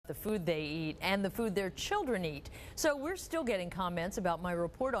the food they eat and the food their children eat. So we're still getting comments about my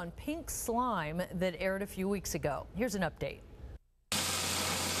report on pink slime that aired a few weeks ago. Here's an update.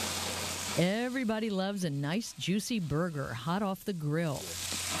 Everybody loves a nice juicy burger hot off the grill.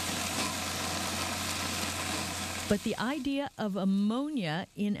 But the idea of ammonia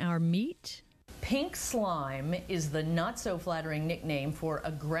in our meat? Pink slime is the not-so-flattering nickname for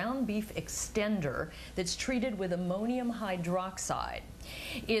a ground beef extender that's treated with ammonium hydroxide.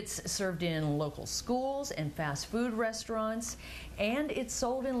 It's served in local schools and fast food restaurants, and it's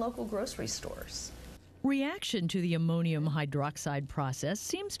sold in local grocery stores. Reaction to the ammonium hydroxide process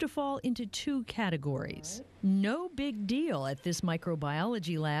seems to fall into two categories. No big deal at this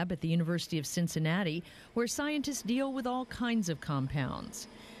microbiology lab at the University of Cincinnati, where scientists deal with all kinds of compounds.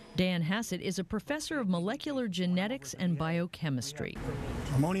 Dan Hassett is a professor of molecular genetics and biochemistry.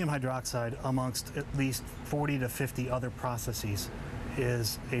 Ammonium hydroxide, amongst at least 40 to 50 other processes,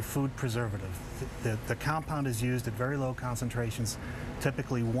 is a food preservative. The compound is used at very low concentrations,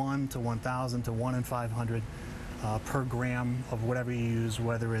 typically 1 to 1,000 to 1 in 500 per gram of whatever you use,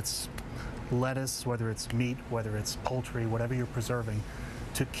 whether it's lettuce, whether it's meat, whether it's poultry, whatever you're preserving,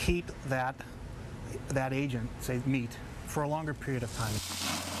 to keep that agent, say meat, for a longer period of time.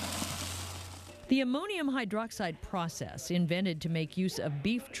 The ammonium hydroxide process, invented to make use of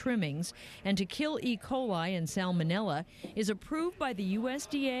beef trimmings and to kill E. coli and salmonella, is approved by the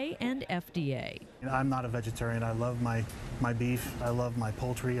USDA and FDA. I'm not a vegetarian. I love my beef, I love my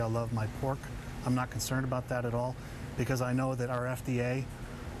poultry, I love my pork. I'm not concerned about that at all because I know that our FDA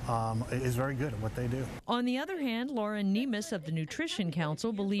is very good at what they do. On the other hand, Lauren Nemes of the Nutrition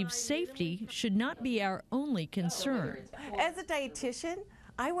Council believes safety should not be our only concern. As a dietitian,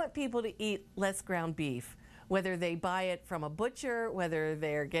 I want people to eat less ground beef, whether they buy it from a butcher, whether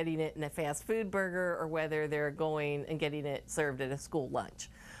they're getting it in a fast food burger, or whether they're going and getting it served at a school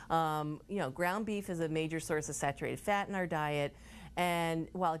lunch. You know, ground beef is a major source of saturated fat in our diet, and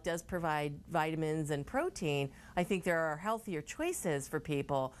while it does provide vitamins and protein, I think there are healthier choices for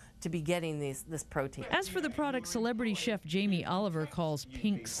people to be getting this protein. As for the product celebrity chef Jamie Oliver calls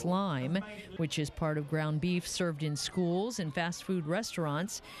pink slime, which is part of ground beef served in schools and fast food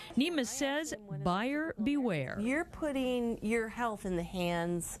restaurants, Nemes says, buyer beware. You're putting your health in the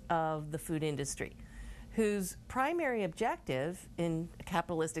hands of the food industry, whose primary objective in a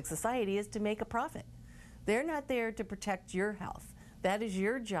capitalistic society is to make a profit. They're not there to protect your health. That is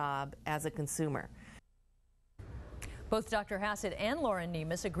your job as a consumer. Both Dr. Hassett and Lauren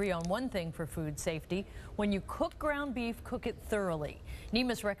Nemes agree on one thing for food safety. When you cook ground beef, cook it thoroughly.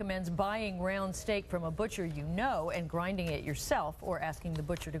 Nemes recommends buying round steak from a butcher you know and grinding it yourself, or asking the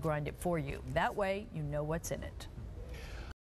butcher to grind it for you. That way, you know what's in it.